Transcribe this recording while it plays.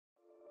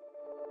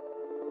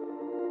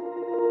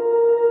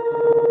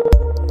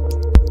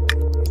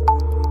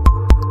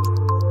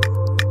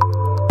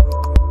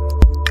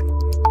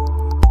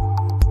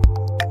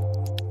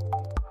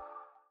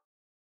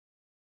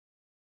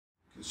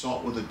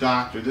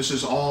doctor. This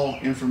is all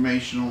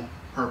informational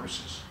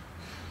purposes.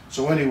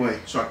 So anyway,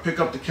 so I pick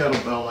up the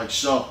kettlebell like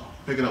so.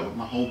 Pick it up with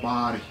my whole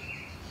body.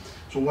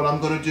 So what I'm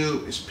going to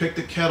do is pick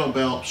the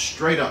kettlebell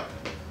straight up,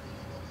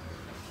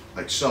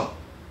 like so.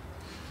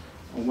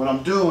 And what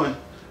I'm doing,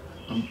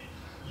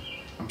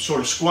 I'm sort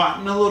of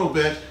squatting a little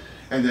bit,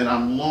 and then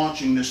I'm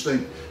launching this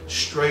thing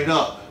straight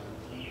up.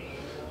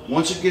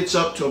 Once it gets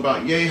up to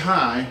about yay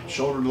high,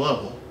 shoulder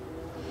level,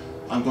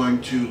 I'm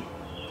going to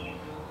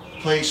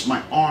place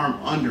my arm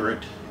under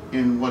it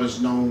in what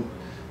is known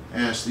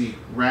as the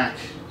rack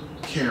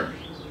carry,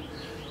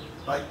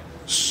 like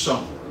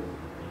so.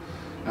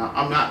 Now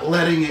I'm not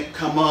letting it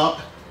come up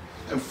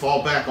and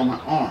fall back on my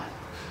arm.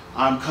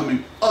 I'm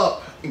coming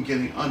up and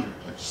getting under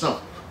it, like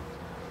so.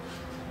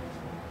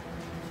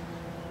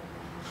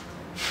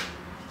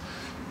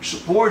 Your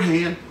support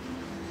hand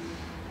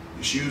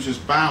just uses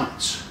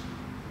balance.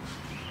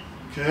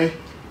 Okay?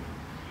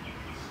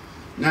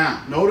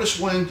 Now, notice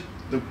when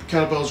the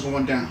kettlebell is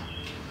going down.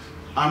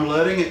 I'm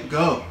letting it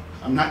go.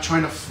 I'm not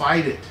trying to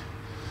fight it.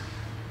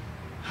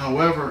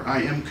 However,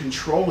 I am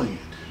controlling it.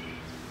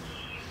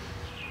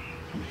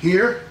 From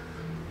here,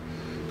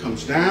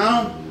 comes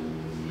down,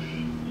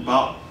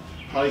 about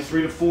probably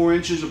 3 to 4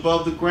 inches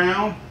above the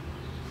ground.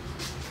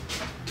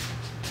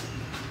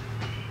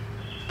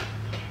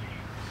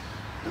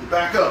 And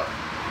back up.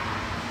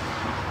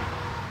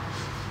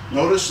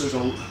 Notice there's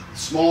a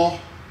small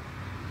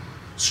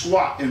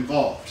squat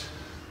involved.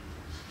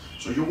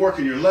 So you're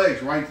working your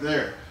legs right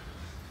there.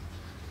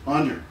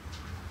 Under.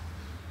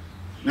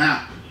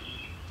 Now,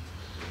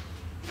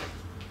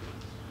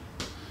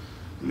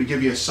 let me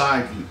give you a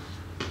side view.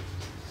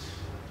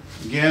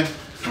 Again,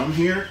 from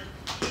here,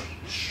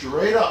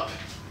 straight up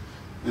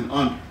and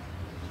under.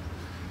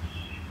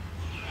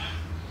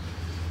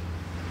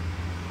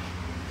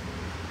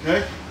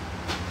 Okay?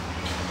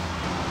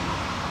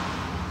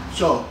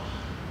 So,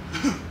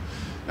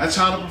 that's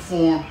how to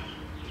perform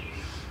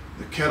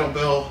the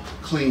kettlebell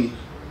clean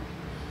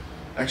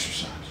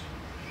exercise.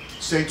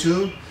 Stay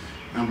tuned,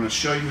 and I'm going to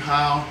show you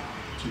how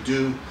to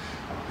do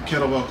the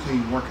kettlebell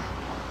clean workout.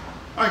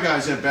 All right,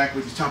 guys, I'm back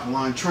with your top of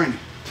line training,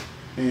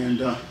 and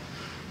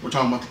we're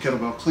talking about the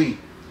kettlebell clean.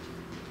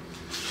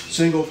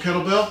 Single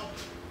kettlebell,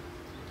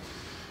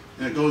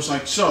 and it goes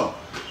like so,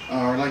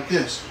 or like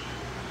this.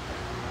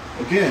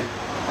 Again,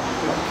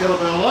 put the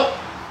kettlebell up,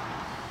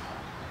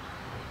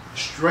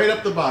 straight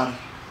up the body,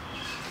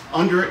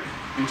 under it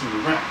into the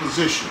rack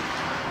position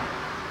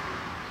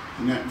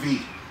in that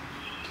V.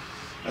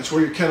 That's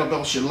where your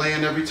kettlebell should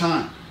land every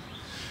time.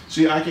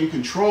 See, I can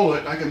control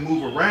it. I can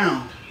move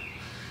around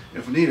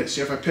if I need it.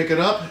 See, if I pick it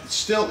up, it's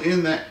still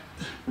in that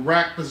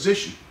rack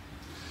position.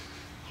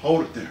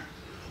 Hold it there,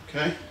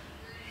 okay?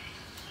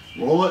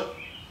 Roll it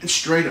and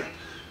straight up.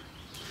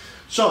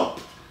 So,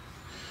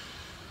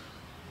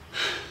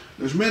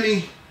 there's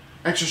many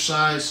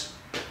exercise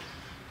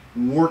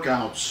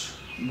workouts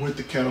with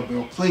the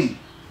kettlebell clean.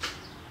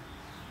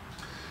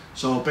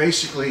 So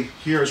basically,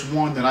 here's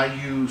one that I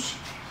use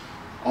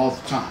all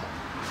the time.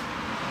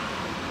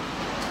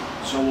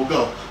 So we'll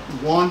go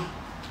 1,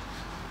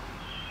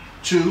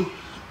 2,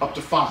 up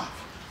to 5.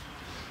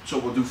 So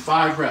we'll do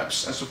 5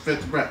 reps. That's the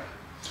 5th rep.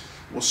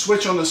 We'll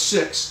switch on the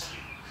 6th.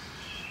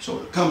 So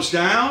it comes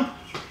down.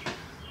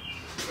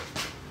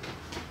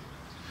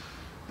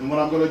 And what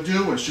I'm going to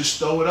do is just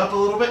throw it up a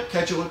little bit,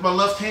 catch it with my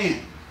left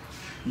hand.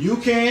 You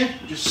can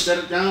just set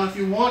it down if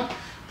you want.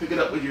 Pick it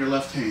up with your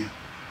left hand,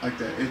 like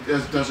that.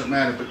 It doesn't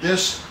matter, but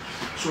this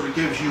sort of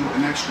gives you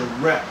an extra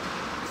rep,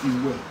 if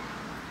you will.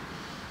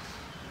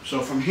 So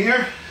from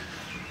here,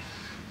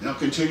 I'll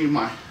continue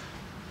my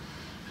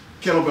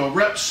kettlebell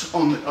reps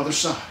on the other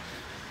side.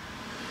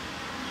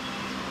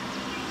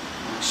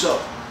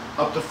 So,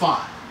 up to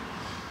 5.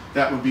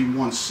 That would be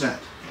 1 set,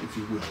 if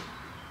you will.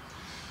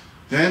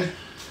 Then,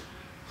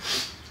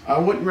 I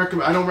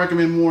don't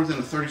recommend more than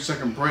a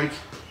 30-second break.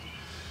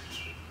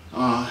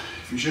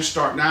 If you're just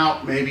starting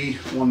out, maybe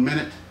 1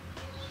 minute,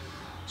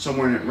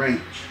 somewhere in that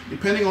range.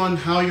 Depending on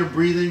how you're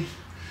breathing,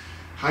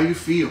 how you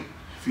feel.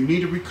 If you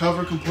need to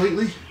recover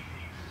completely,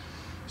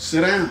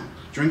 sit down,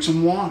 drink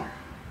some water.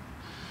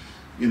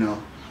 You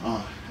know,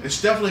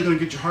 it's definitely going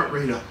to get your heart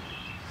rate up.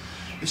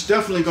 It's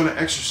definitely going to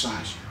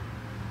exercise you.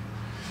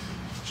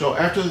 So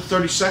after the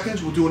 30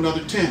 seconds, we'll do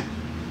another 10.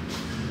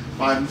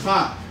 5 and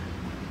 5.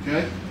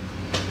 Okay?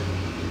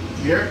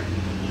 Here.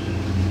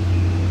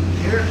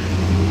 Here.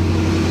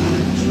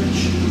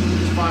 Switch.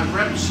 5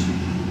 reps.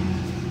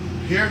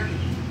 Here.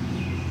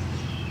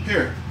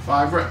 Here.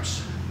 5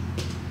 reps.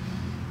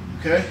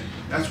 Okay?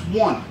 That's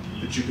one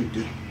that you can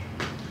do.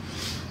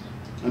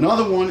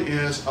 Another one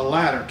is a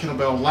ladder,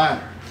 kettlebell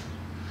ladder.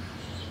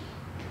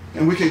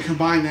 And we can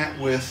combine that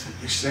with,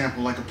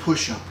 example, like a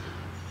push-up.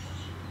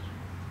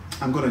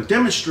 I'm going to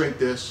demonstrate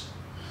this,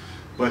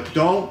 but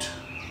don't,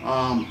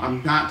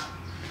 I'm not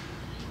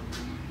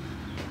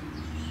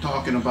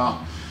talking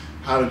about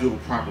how to do a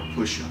proper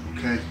push-up,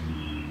 okay?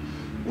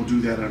 We'll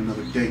do that at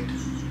another date.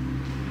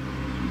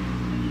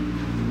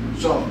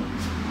 So,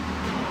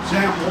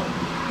 example,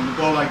 I'm going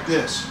to go like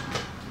this.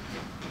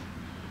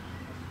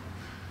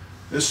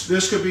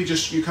 This could be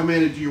just you come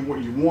in and do your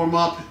warm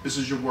up. This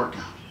is your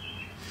workout.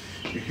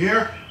 You're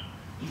here,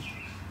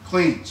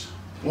 cleans.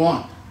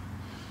 1,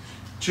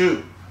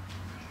 2,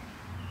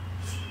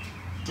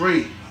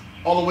 3,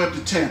 all the way up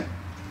to 10.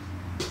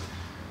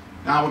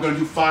 Now we're going to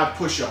do 5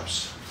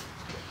 push-ups.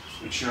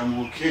 Make sure I'm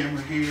on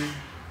camera here.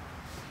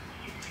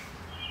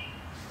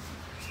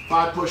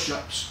 5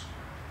 push-ups.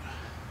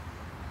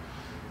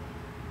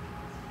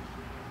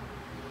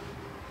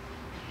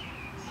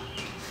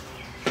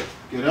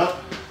 Get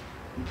up.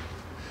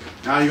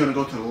 Now you're going to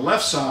go to the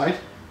left side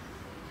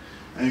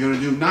and you're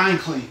going to do 9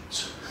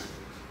 cleans.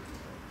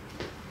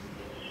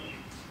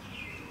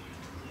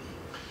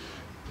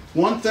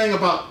 One thing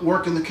about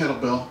working the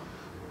kettlebell,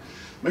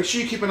 make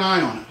sure you keep an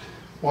eye on it.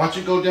 Watch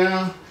it go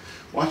down,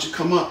 watch it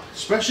come up,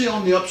 especially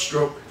on the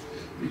upstroke,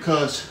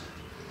 because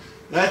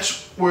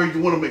that's where you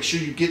want to make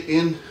sure you get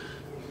in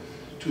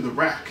to the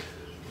rack.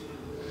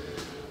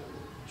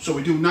 So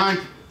we do 9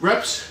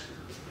 reps,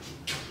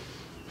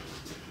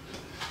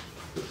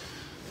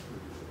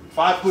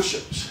 5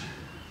 push-ups.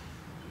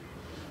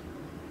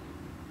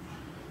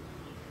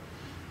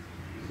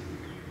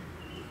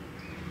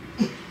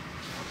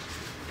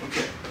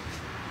 Okay,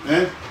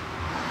 then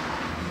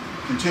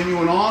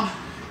continuing on,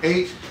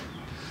 8,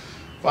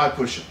 5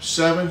 push-ups,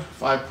 7,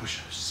 5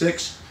 push-ups,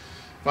 6,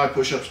 5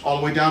 push-ups, all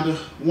the way down to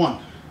 1.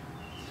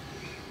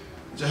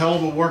 It's a hell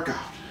of a workout.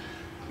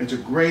 It's a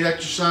great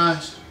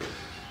exercise,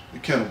 the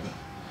kettlebell,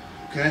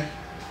 okay?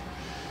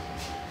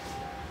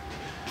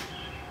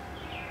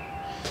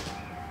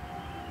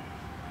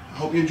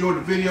 I hope you enjoyed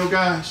the video,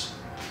 guys.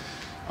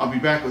 I'll be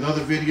back with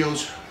other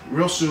videos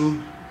real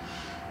soon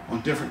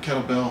on different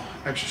kettlebell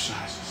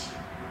exercises.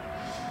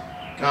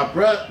 God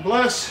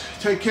bless.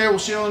 Take care. We'll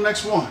see you on the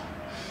next one.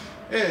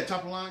 Yeah,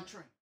 top of the line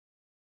train.